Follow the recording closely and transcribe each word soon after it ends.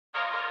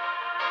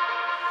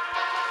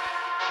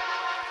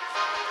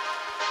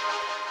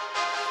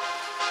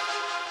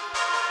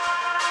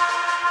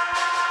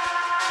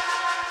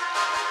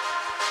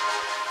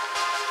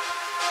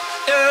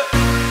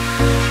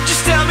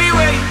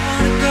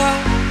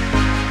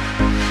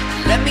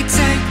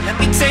let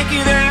me take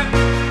you there.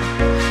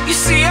 You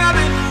see, I've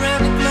been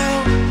around the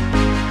globe.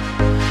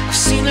 I've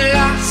seen a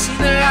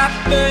lot,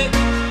 babe.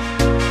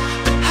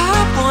 But I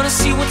wanna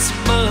see what's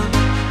above.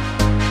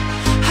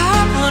 I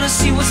wanna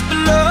see what's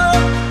below.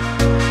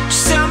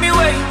 Just tell me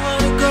where you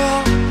wanna go.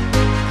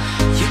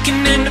 You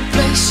can name the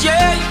place,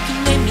 yeah, you can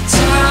name the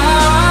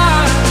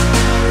time.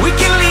 We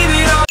can leave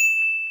it all.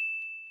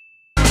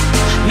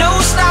 No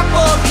stop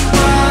or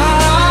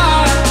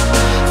rewind.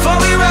 Before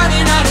we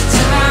running out of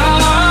time.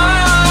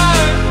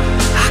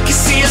 I can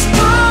see us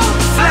both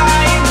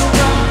flying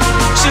around,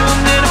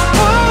 chilling in a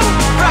pool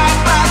right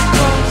by the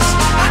coast.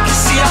 I can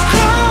see our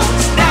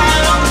clothes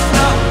down on the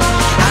floor.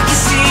 I can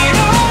see it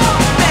all,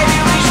 baby,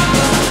 we should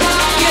go.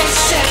 Get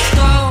set,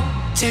 go,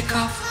 take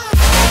off.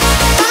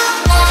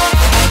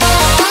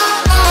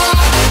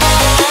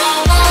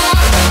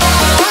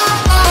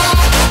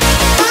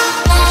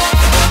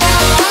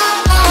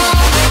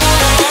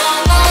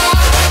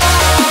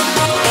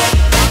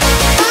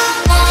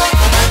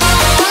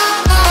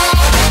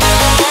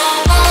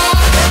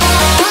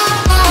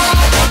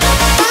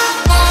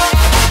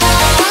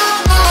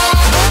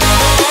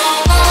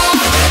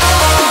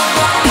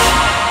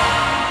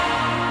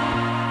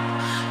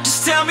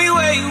 Tell me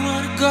where you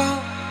wanna go.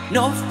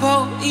 North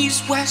Pole,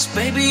 East, West,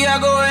 baby, I'll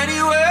go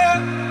anywhere.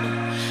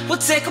 We'll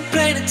take a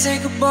plane and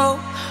take a boat.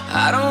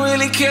 I don't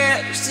really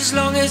care, just as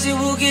long as it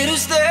will get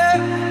us there.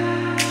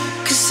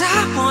 Cause I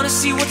wanna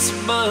see what's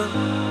above.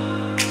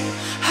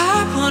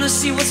 I wanna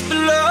see what's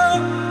below.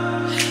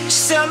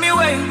 Just tell me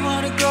where you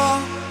wanna go.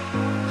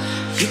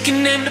 You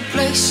can name the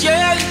place,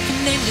 yeah, you can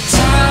name the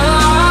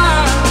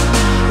time.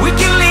 We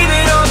can leave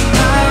it all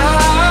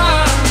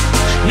behind.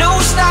 No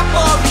stop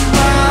or rewind.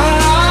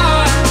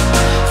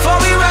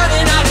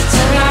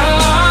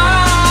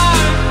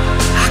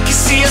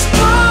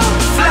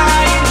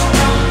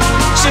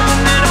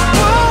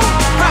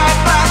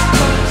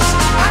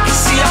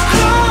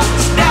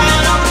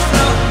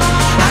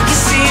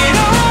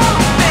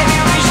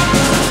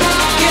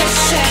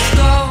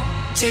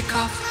 Take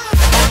off.